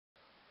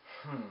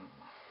Hmm.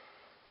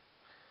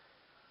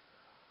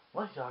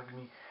 Light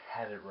Yagami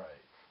had it right.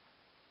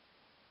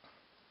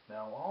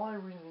 Now, all I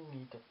really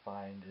need to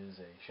find is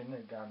a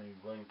shinigami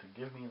willing to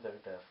give me their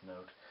death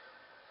note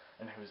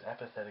and who's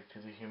apathetic to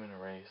the human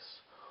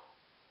race,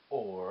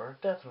 or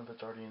death note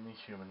that's already in the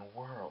human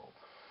world.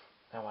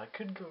 Now, I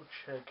could go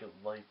check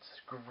at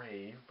Light's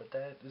grave, but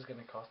that is going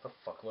to cost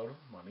a fuckload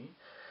of money,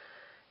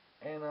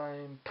 and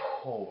I'm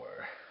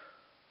poor.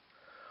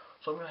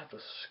 So I'm going to have to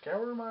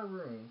scour my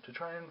room to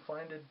try and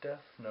find a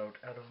death note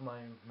out of my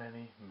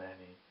many,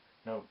 many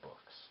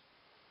notebooks.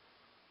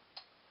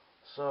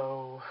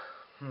 So,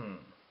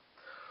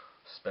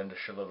 spend a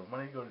shitload of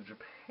money, go to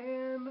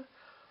Japan,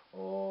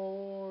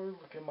 or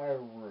look in my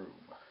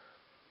room.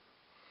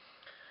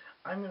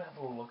 I'm going to have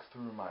a look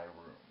through my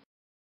room.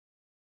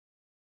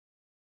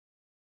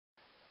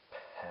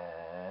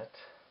 Pat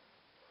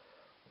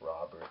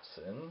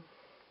Robertson,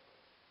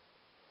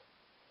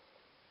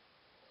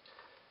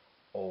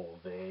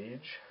 old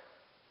age,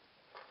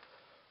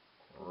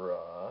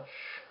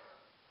 Rush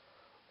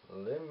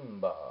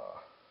Limbaugh,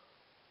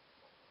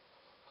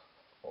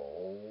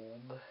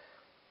 old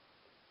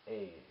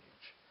age.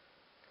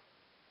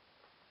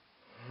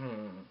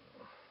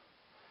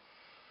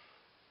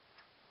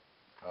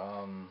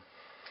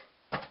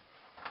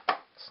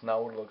 It's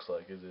not what it looks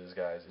like, it is,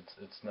 guys.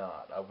 It's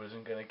not. I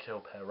wasn't gonna kill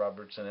Pat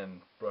Robertson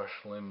and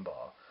Rush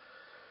Limbaugh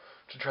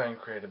to try and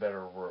create a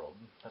better world.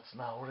 That's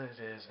not what it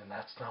is, and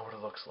that's not what it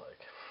looks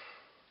like.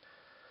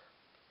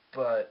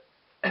 But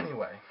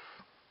anyway,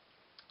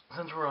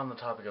 since we're on the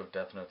topic of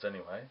Death Notes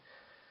anyway,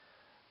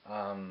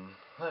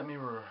 let me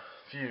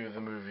review the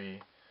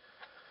movie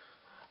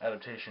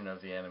adaptation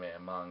of the anime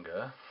and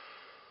manga,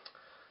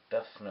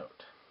 Death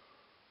Note.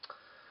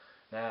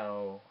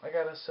 Now, I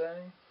gotta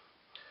say,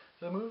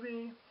 the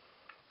movie,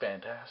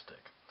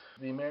 fantastic.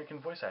 The American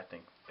voice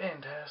acting,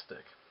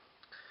 fantastic.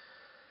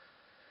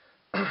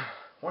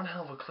 One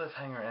hell of a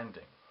cliffhanger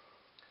ending.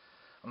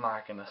 I'm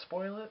not gonna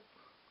spoil it,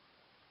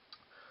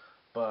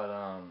 but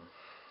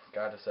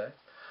gotta say,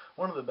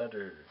 one of the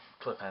better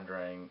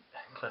cliffhanger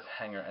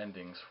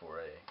endings for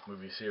a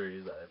movie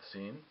series that I've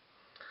seen.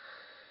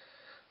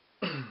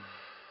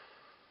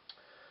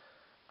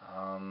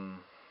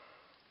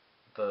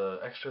 The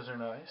extras are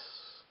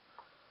nice.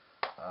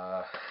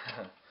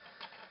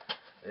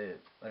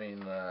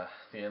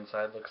 The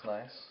inside looks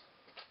nice.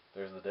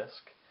 There's the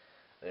disc.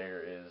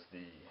 There is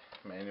the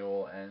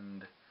manual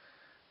and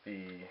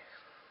the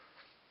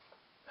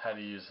how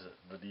to use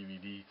the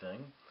DVD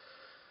thing.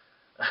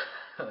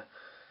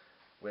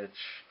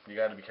 Which, you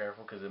gotta be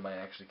careful because it might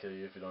actually kill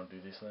you if you don't do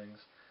these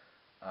things.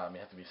 You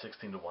have to be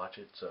 16 to watch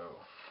it, so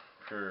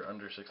if you're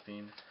under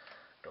 16,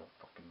 don't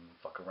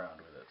fuck around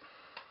with it.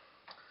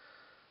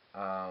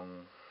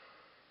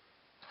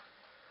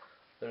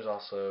 There's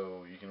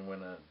also, you can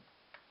win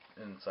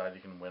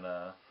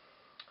a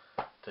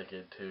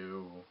ticket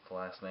to the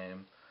last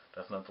name.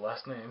 That's not the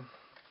last name.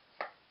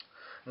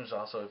 There's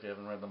also, if you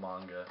haven't read the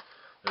manga,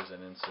 there's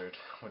an insert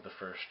with the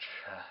first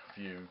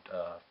few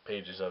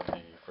pages of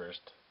the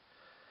first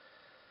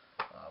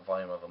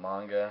volume of the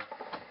manga.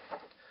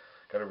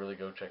 Gotta really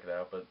go check it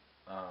out, but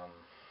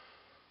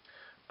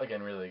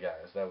again, really,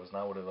 guys, that was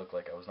not what it looked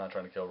like. I was not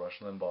trying to kill Rush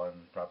Limbaugh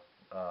and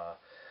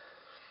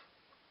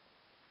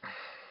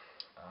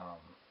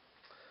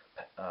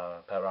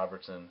Pat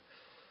Robertson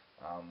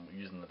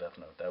using the Death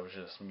Note. That was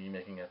just me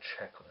making a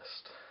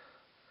checklist.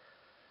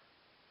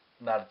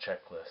 Not a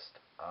checklist.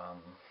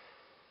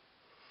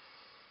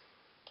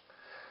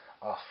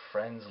 A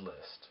friends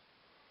list.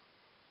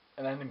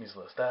 An enemies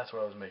list. That's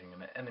what I was making.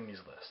 An enemies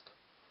list.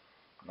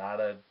 Not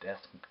a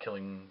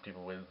killing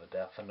people with a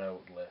Death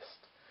Note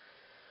list.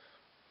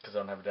 Because I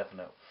don't have a Death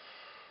Note.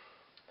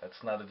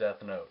 That's not a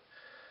Death Note.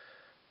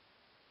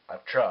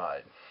 I've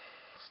tried.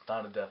 It's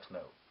not a Death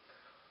Note.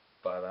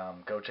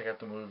 But go check out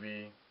the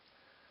movie.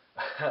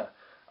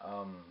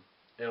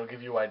 It'll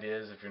give you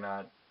ideas if you're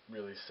not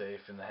really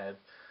safe in the head.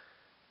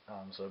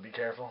 So be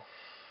careful.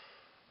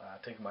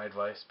 Take my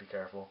advice. Be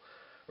careful.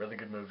 Really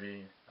good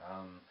movie.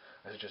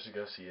 I suggest you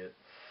go see it.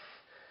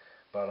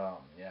 But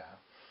yeah,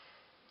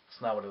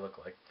 it's not what it looked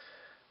like.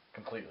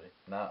 Completely.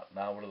 Not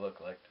what it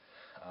looked like.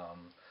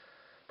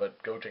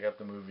 But go check out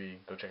the movie.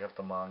 Go check out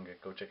the manga.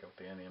 Go check out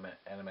the anime.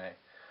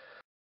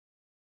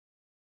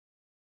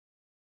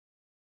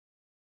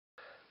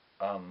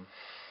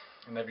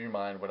 Never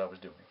mind what I was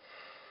doing.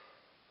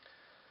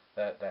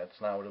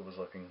 That's not what it was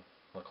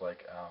look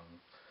like.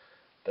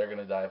 They're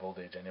gonna die of old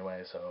age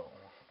anyway, so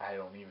I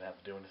don't even have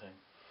to do anything.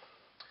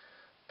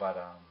 But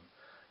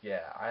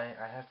yeah, I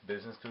have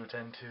business to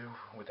attend to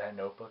with that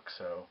notebook,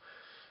 so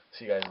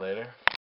see you guys later.